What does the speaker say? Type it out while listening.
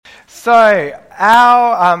So,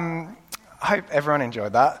 I hope everyone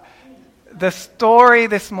enjoyed that. The story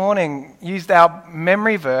this morning used our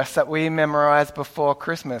memory verse that we memorised before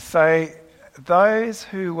Christmas. So, those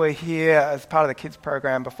who were here as part of the kids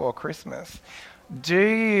program before Christmas,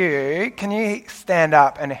 can you stand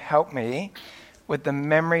up and help me with the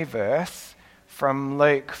memory verse from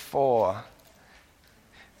Luke 4?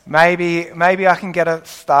 Maybe I can get it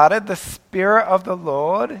started. The Spirit of the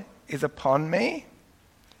Lord is upon me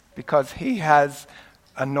because he has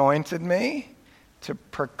anointed me to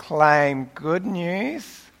proclaim good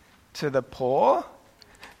news to the poor,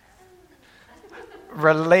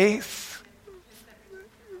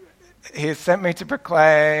 he has sent me to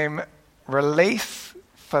proclaim release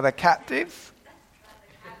for the captives.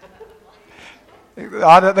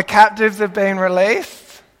 That the captives have been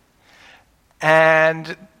released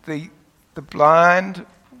and the blind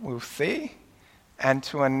will see, and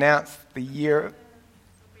to announce the year.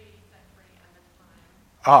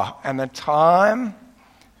 And the time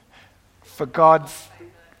for God's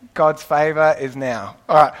favour is now.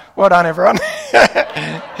 All right, well done, everyone.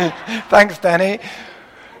 Thanks, Danny.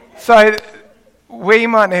 So we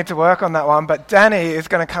might need to work on that one, but Danny is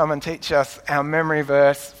going to come and teach us our memory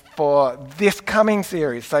verse for this coming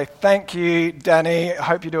series. So thank you, Danny. I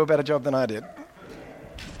hope you do a better job than I did.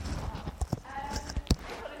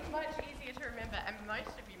 It's much easier to remember, and most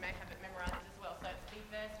of you may have it memorised as well. So it's the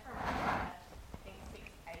verse from I think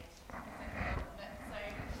 6:8. So,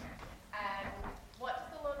 what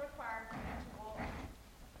does the Lord require of you to walk,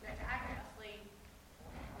 to act justly,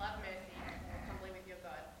 love mercy, and walk humbly with your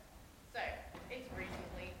God? So it's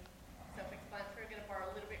reasonably self-explanatory. We're going to borrow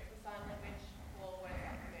a little bit from sign language for words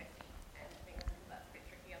like mercy and things, because that's a bit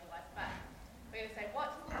tricky otherwise. But we're going to say,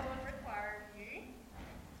 what does the Lord require of you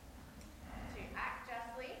to act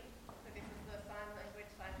justly? So this is the sign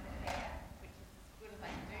language sign for hair, which is as good as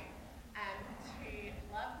I can do. To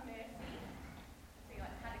love mercy, so you're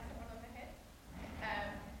like patting someone on the head,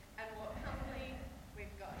 and walk humbly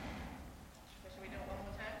with God. So shall we do it one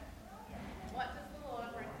more time? What does the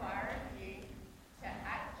Lord require of you to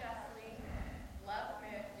act justly, love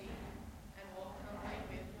mercy, and walk humbly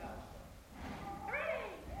with God?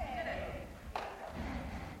 Hooray! Did it.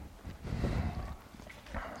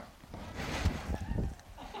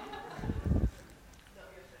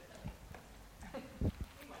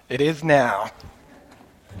 It is now.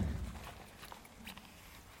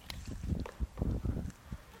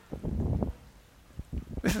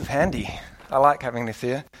 This is handy. I like having this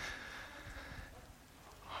here.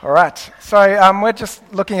 All right, so we're just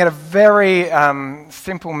looking at a very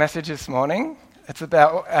simple message this morning. It's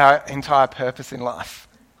about our entire purpose in life.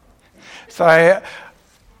 So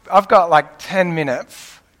I've got like 10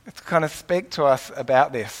 minutes to kind of speak to us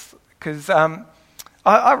about this, because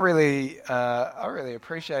I really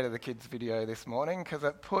appreciated the kids' video this morning, because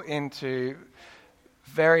it put into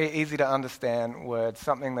very easy to understand words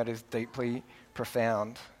something that is deeply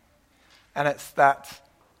profound. And it's that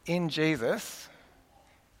in Jesus,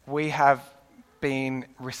 we have been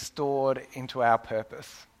restored into our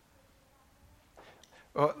purpose.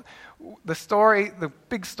 Well, the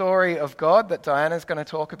big story of God that Diana's going to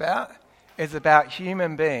talk about is about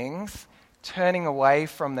human beings turning away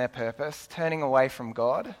from their purpose, turning away from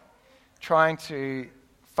God, trying to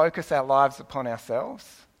focus our lives upon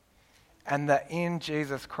ourselves, and that in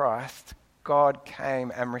Jesus Christ, God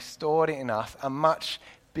came and restored in us a much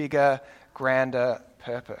bigger, grander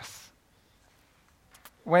purpose.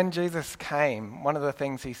 When Jesus came, one of the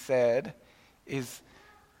things he said is,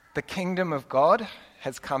 the kingdom of God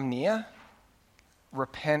has come near.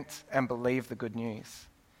 Repent and believe the good news.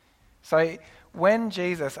 So when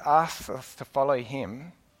Jesus asks us to follow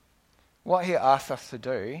him, what he asks us to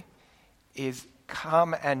do is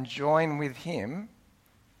come and join with him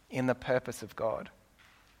in the purpose of God.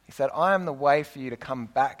 He said, I am the way for you to come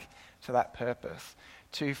back to that purpose,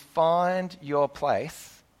 to find your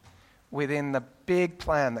place within the big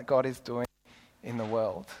plan that God is doing in the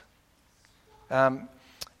world. Our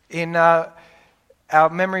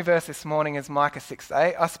memory verse this morning is Micah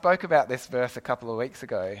 6:8. I spoke about this verse a couple of weeks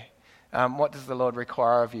ago. What does the Lord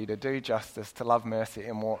require of you? To do justice, to love mercy,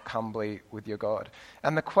 and walk humbly with your God.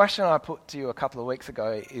 And the question I put to you a couple of weeks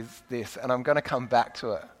ago is this, and I'm going to come back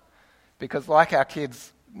to it, because like our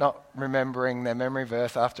kids not remembering their memory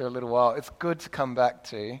verse after a little while, it's good to come back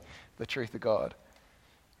to the truth of God.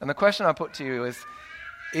 And the question I put to you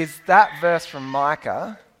is that verse from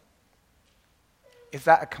Micah, is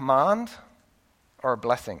that a command or a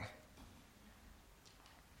blessing?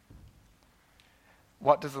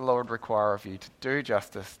 What does the Lord require of you? To do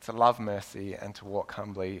justice, to love mercy, and to walk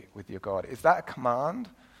humbly with your God. Is that a command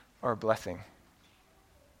or a blessing?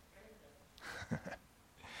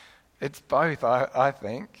 It's both, I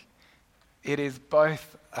think. It is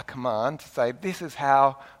both a command to say, this is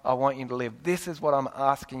how I want you to live. This is what I'm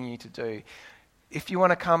asking you to do. If you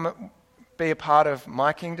want to come be a part of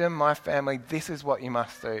my kingdom, my family, this is what you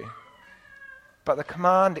must do. But the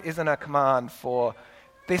command isn't a command for,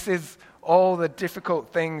 this is all the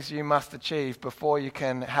difficult things you must achieve before you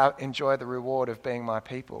can enjoy the reward of being my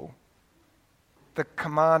people. The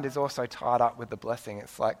command is also tied up with the blessing.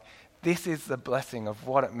 It's like, this is the blessing of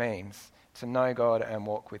what it means to know God and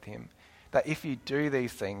walk with him. That if you do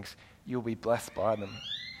these things, you'll be blessed by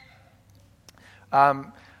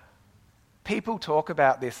them. People talk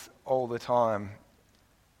about this all the time.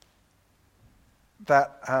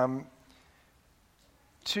 That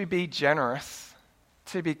to be generous,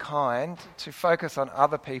 to be kind, to focus on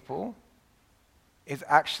other people is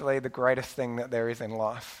actually the greatest thing that there is in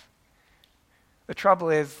life. The trouble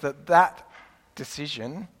is that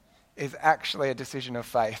decision is actually a decision of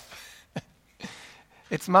faith.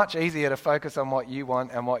 It's much easier to focus on what you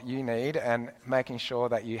want and what you need and making sure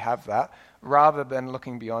that you have that, rather than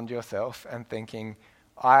looking beyond yourself and thinking,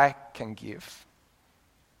 I can give.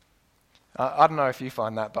 I don't know if you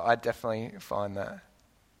find that, but I definitely find that.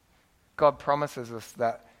 God promises us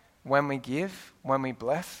that when we give, when we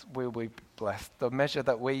bless, we'll be blessed. The measure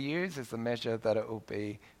that we use is the measure that it will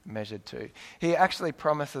be measured to. He actually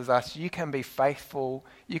promises us, you can be faithful,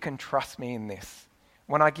 you can trust me in this.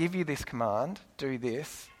 When I give you this command, do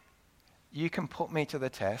this, you can put me to the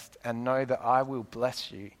test and know that I will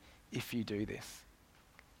bless you if you do this.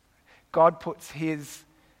 God puts his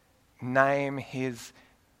name, his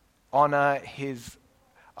honor, his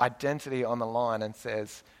identity on the line and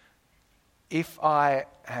says, if I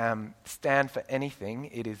stand for anything,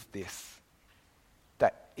 it is this.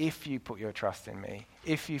 That if you put your trust in me,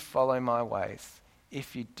 if you follow my ways,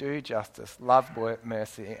 if you do justice, love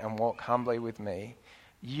mercy, and walk humbly with me,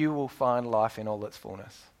 you will find life in all its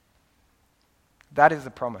fullness. That is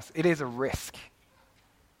a promise. It is a risk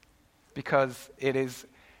because it is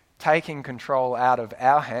taking control out of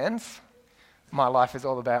our hands. My life is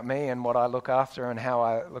all about me and what I look after and how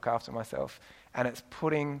I look after myself. And it's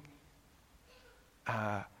putting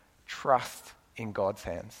trust in God's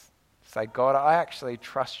hands. Say, God, I actually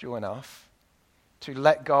trust you enough to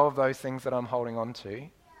let go of those things that I'm holding on to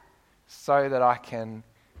so that I can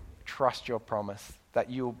trust your promise, that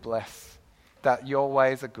you will bless, that your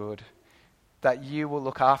ways are good, that you will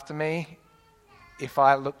look after me if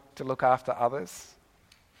I look to look after others.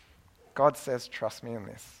 God says, trust me in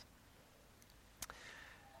this.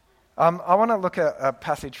 I want to look at a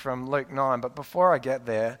passage from Luke 9, but before I get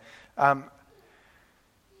there,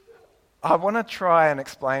 I want to try and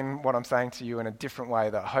explain what I'm saying to you in a different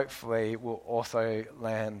way that hopefully will also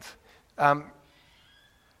land.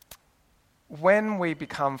 When we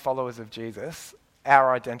become followers of Jesus,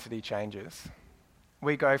 our identity changes.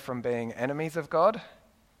 We go from being enemies of God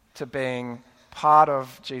to being part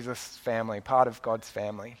of Jesus' family, part of God's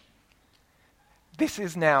family. This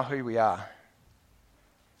is now who we are.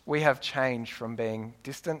 We have changed from being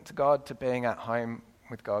distant to God to being at home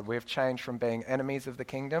with God. We have changed from being enemies of the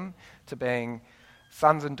kingdom to being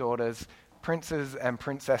sons and daughters, princes and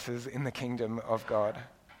princesses in the kingdom of God.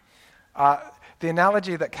 The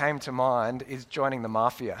analogy that came to mind is joining the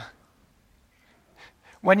mafia.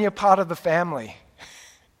 When you're part of the family,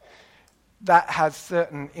 that has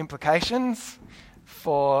certain implications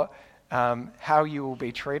for how you will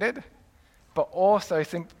be treated, but also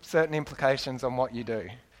certain implications on what you do.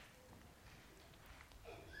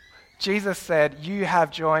 Jesus said, you have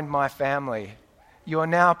joined my family. You are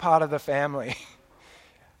now part of the family.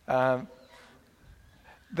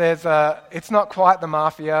 It's not quite the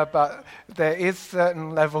mafia, but there is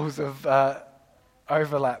certain levels of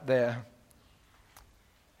overlap there.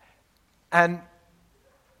 And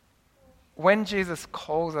when Jesus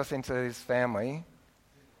calls us into his family,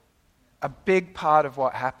 a big part of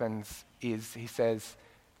what happens is he says,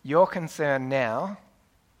 your concern now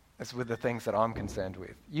is with the things that I'm concerned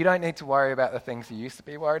with. You don't need to worry about the things you used to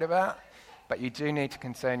be worried about, but you do need to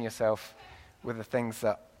concern yourself with the things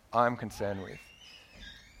that I'm concerned with.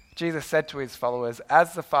 Jesus said to his followers,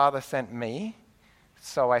 as the Father sent me,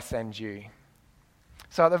 so I send you.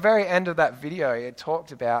 So at the very end of that video, it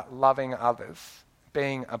talked about loving others,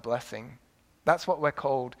 being a blessing. That's what we're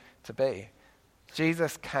called to be.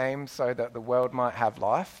 Jesus came so that the world might have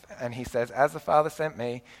life, and he says, as the Father sent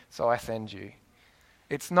me, so I send you.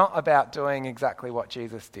 It's not about doing exactly what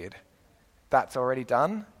Jesus did. That's already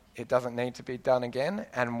done. It doesn't need to be done again,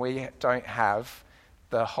 and we don't have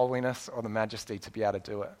the holiness or the majesty to be able to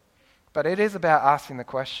do it. But it is about asking the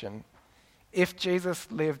question, if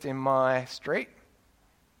Jesus lived in my street,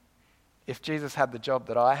 if Jesus had the job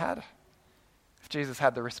that I had, if Jesus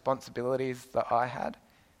had the responsibilities that I had,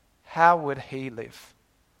 how would he live?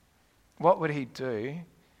 What would he do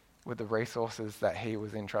with the resources that he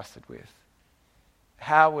was entrusted with?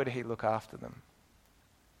 How would he look after them?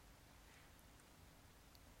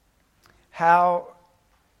 How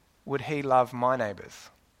would he love my neighbours?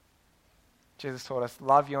 Jesus taught us,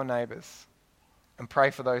 love your neighbours and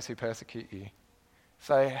pray for those who persecute you.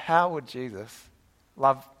 So how would Jesus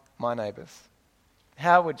love my neighbours?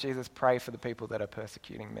 How would Jesus pray for the people that are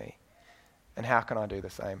persecuting me? And how can I do the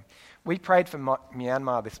same? We prayed for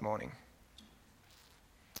Myanmar this morning.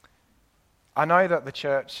 I know that the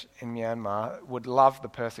church in Myanmar would love the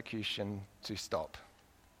persecution to stop.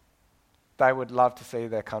 They would love to see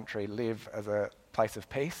their country live as a place of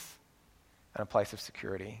peace and a place of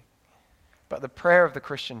security. But the prayer of the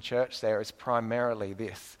Christian church there is primarily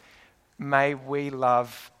this: may we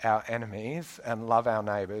love our enemies and love our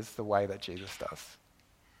neighbours the way that Jesus does.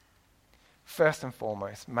 First and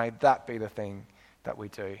foremost, may that be the thing that we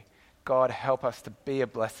do. God, help us to be a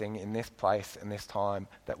blessing in this place and this time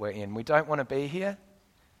that we're in. We don't want to be here,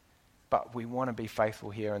 but we want to be faithful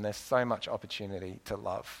here, and there's so much opportunity to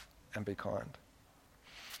love and be kind.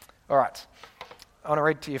 All right, I want to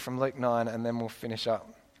read to you from Luke 9 and then we'll finish up.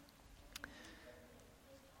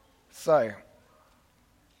 So,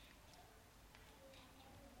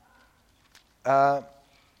 I'm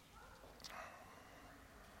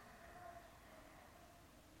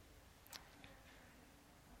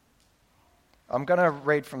going to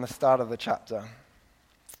read from the start of the chapter.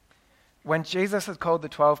 When Jesus had called the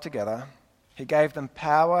 12 together, he gave them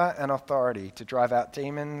power and authority to drive out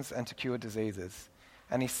demons and to cure diseases.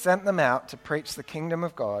 And he sent them out to preach the kingdom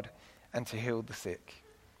of God and to heal the sick.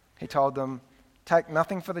 He told them, take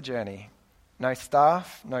nothing for the journey. No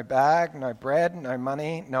staff, no bag, no bread, no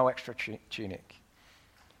money, no extra tunic.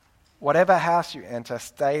 Whatever house you enter,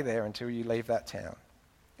 stay there until you leave that town.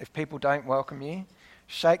 If people don't welcome you,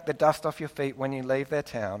 shake the dust off your feet when you leave their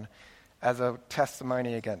town as a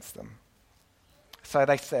testimony against them. So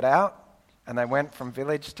they set out, and they went from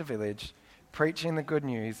village to village, preaching the good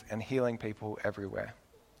news and healing people everywhere.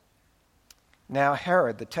 Now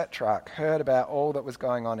Herod the Tetrarch heard about all that was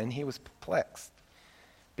going on, and he was perplexed,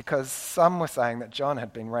 because some were saying that John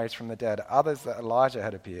had been raised from the dead, others that Elijah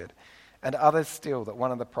had appeared, and others still that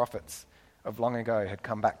one of the prophets of long ago had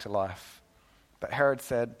come back to life. But Herod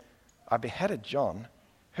said, I beheaded John.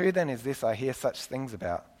 Who then is this I hear such things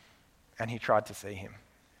about? And he tried to see him.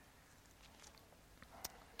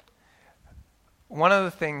 One of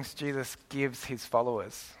the things Jesus gives his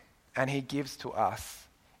followers, and he gives to us,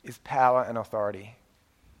 is power and authority.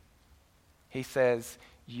 He says,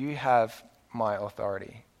 you have my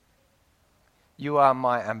authority. You are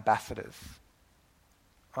my ambassadors.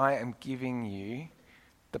 I am giving you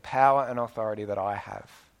the power and authority that I have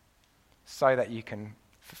so that you can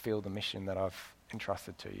fulfill the mission that I've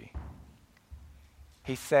entrusted to you.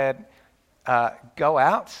 He said, go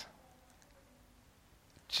out.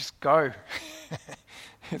 Just go.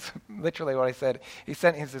 It's literally what he said. He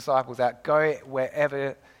sent his disciples out. Go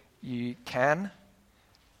wherever you can.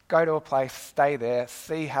 Go to a place, stay there,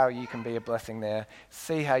 see how you can be a blessing there,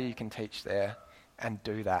 see how you can teach there, and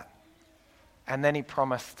do that. And then he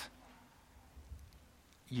promised,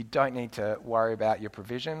 you don't need to worry about your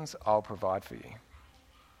provisions, I'll provide for you.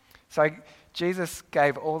 So Jesus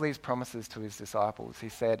gave all these promises to his disciples. He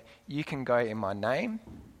said, you can go in my name,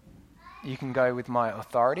 you can go with my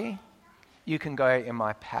authority, you can go in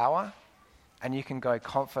my power, and you can go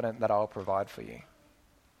confident that I'll provide for you.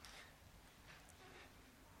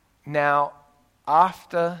 Now,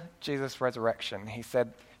 after Jesus' resurrection, he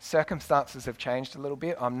said, circumstances have changed a little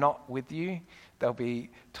bit. I'm not with you. There'll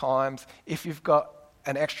be times, if you've got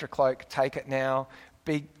an extra cloak, take it now.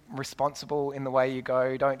 Be responsible in the way you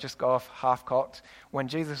go. Don't just go off half-cocked. When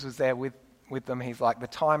Jesus was there with them, he's like, the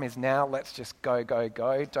time is now. Let's just go, go,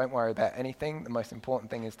 go. Don't worry about anything. The most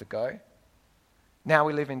important thing is to go. Now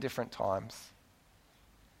we live in different times.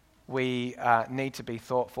 We need to be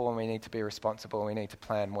thoughtful, and we need to be responsible, and we need to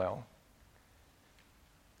plan well.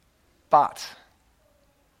 But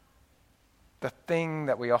the thing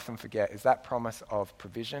that we often forget is that promise of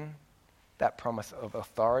provision, that promise of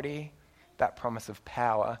authority, that promise of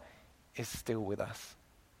power is still with us.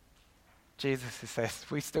 Jesus says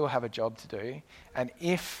we still have a job to do, and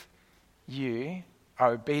if you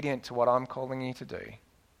are obedient to what I'm calling you to do,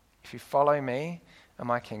 if you follow me and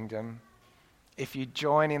my kingdom, if you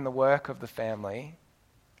join in the work of the family,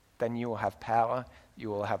 then you will have power, you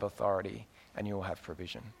will have authority, and you will have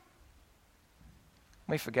provision.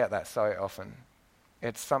 We forget that so often.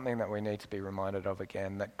 It's something that we need to be reminded of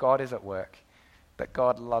again, that God is at work, that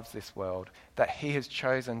God loves this world, that he has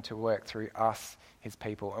chosen to work through us, his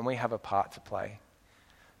people, and we have a part to play.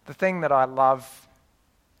 The thing that I love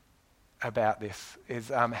about this is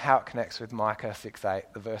how it connects with Micah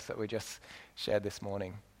 6:8, the verse that we just shared this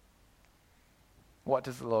morning. What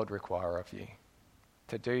does the Lord require of you?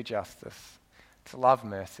 To do justice, to love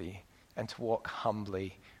mercy, and to walk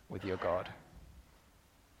humbly with your God.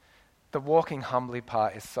 The walking humbly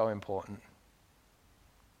part is so important.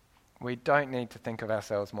 We don't need to think of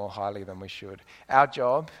ourselves more highly than we should. Our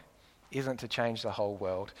job isn't to change the whole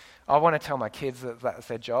world. I want to tell my kids that that's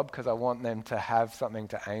their job because I want them to have something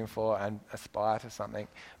to aim for and aspire to something.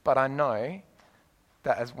 But I know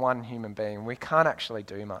that as one human being, we can't actually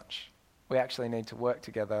do much. We actually need to work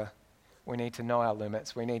together. We need to know our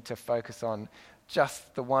limits. We need to focus on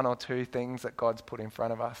just the one or two things that God's put in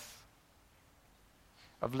front of us.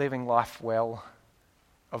 Of living life well,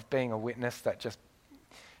 of being a witness that just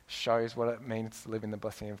shows what it means to live in the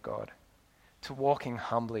blessing of God, to walking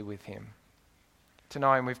humbly with him, to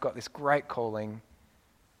knowing we've got this great calling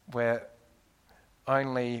where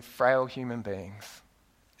only frail human beings,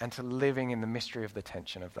 and to living in the mystery of the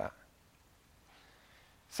tension of that.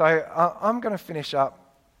 So I'm going to finish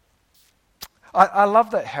up. I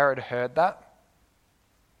love that Herod heard that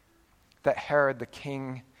Herod, the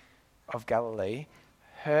king of Galilee,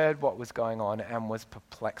 heard what was going on and was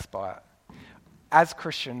perplexed by it. As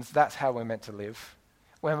Christians, that's how we're meant to live.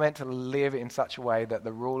 We're meant to live in such a way that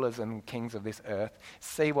the rulers and kings of this earth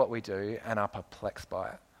see what we do and are perplexed by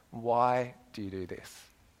it. Why do you do this?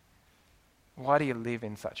 Why do you live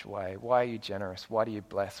in such a way? Why are you generous? Why do you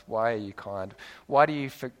bless? Why are you kind? Why do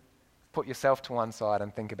you put yourself to one side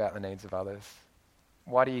and think about the needs of others?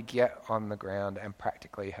 Why do you get on the ground and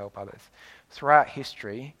practically help others? Throughout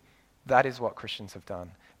history, that is what Christians have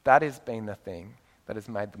done. That has been the thing that has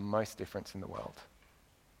made the most difference in the world.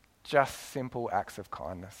 Just simple acts of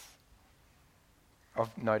kindness, of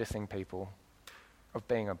noticing people, of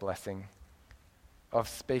being a blessing, of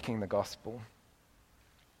speaking the gospel.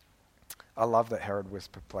 I love that Herod was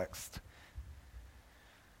perplexed.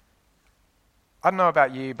 I don't know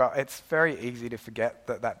about you, but it's very easy to forget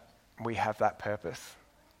that we have that purpose.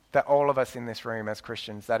 That all of us in this room as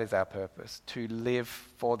Christians, that is our purpose, to live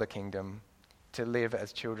for the kingdom, to live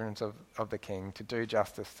as children of the King, to do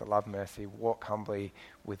justice, to love mercy, walk humbly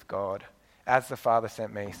with God. As the Father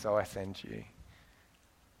sent me, so I send you.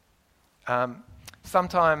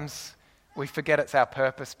 Sometimes we forget it's our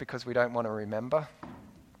purpose because we don't want to remember.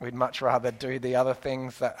 We'd much rather do the other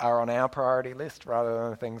things that are on our priority list rather than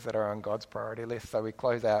the things that are on God's priority list, so we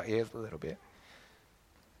close our ears a little bit.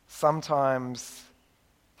 Sometimes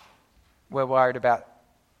we're worried about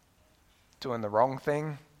doing the wrong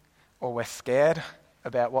thing, or we're scared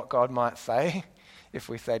about what God might say if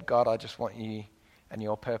we said, God, I just want you and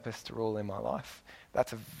your purpose to rule in my life.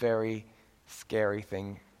 That's a very scary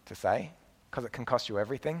thing to say because it can cost you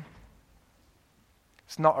everything.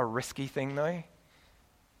 It's not a risky thing though.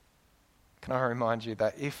 Can I remind you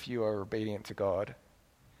that if you are obedient to God,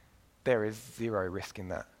 there is zero risk in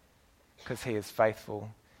that because he is faithful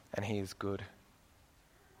and he is good.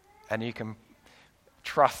 And you can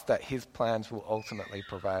trust that his plans will ultimately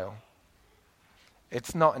prevail.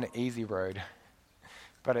 It's not an easy road,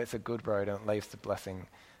 but it's a good road and it leads to blessing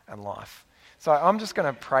and life. So I'm just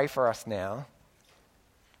going to pray for us now.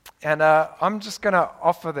 And I'm just going to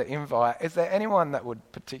offer the invite. Is there anyone that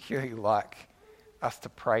would particularly like us to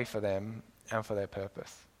pray for them and for their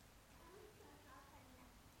purpose?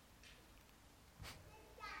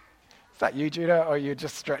 Is that you, Judah, or are you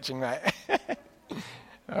just stretching, mate?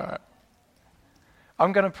 All right.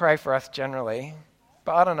 I'm going to pray for us generally,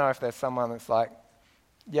 but I don't know if there's someone that's like,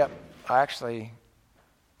 yep, I actually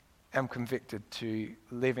am convicted to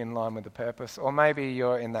live in line with the purpose. Or maybe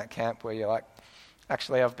you're in that camp where you're like,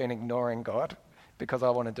 actually, I've been ignoring God because I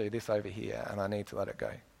want to do this over here and I need to let it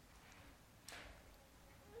go.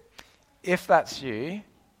 If that's you,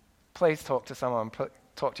 please talk to someone,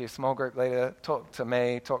 talk to your small group leader, talk to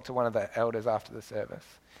me, talk to one of the elders after the service,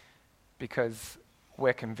 because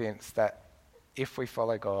we're convinced that if we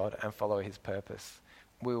follow God and follow his purpose,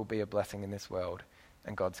 we will be a blessing in this world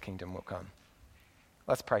and God's kingdom will come.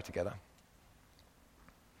 Let's pray together.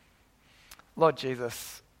 Lord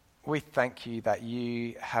Jesus, we thank you that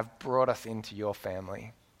you have brought us into your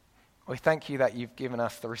family. We thank you that you've given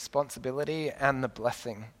us the responsibility and the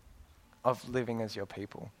blessing of living as your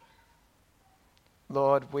people.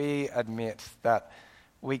 Lord, we admit that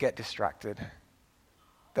we get distracted,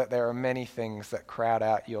 that there are many things that crowd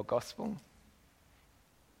out your gospel.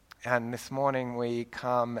 And this morning we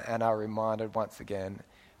come and are reminded once again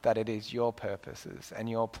that it is your purposes and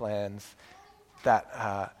your plans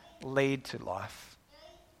that lead to life.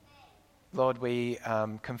 Lord, we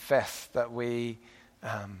confess that we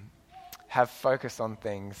have focus on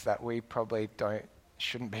things that we probably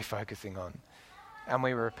shouldn't be focusing on. And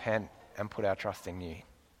we repent and put our trust in you.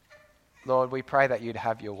 Lord, we pray that you'd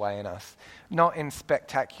have your way in us, not in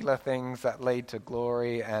spectacular things that lead to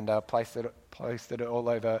glory and are posted all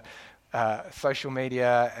over social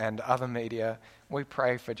media and other media. We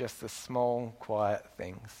pray for just the small, quiet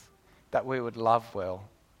things, that we would love well,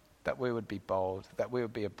 that we would be bold, that we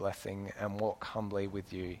would be a blessing and walk humbly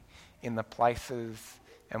with you in the places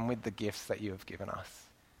and with the gifts that you have given us.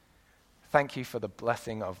 Thank you for the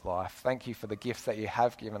blessing of life. Thank you for the gifts that you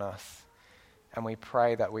have given us. And we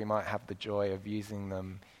pray that we might have the joy of using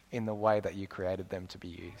them in the way that you created them to be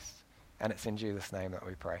used. And it's in Jesus' name that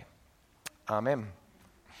we pray. Amen.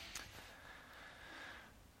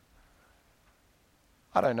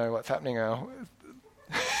 I don't know what's happening now.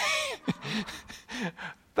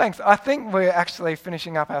 Thanks. I think we're actually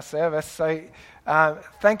finishing up our service. So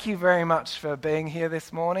thank you very much for being here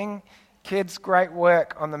this morning. Kids, great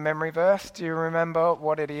work on the memory verse. Do you remember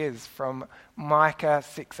what it is from Micah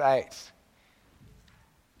 6:8?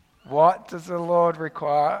 What does the Lord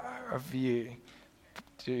require of you?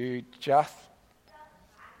 To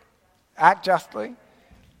act justly,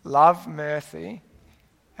 love mercy,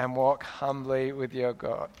 and walk humbly with your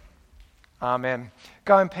God. Amen.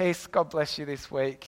 Go in peace. God bless you this week.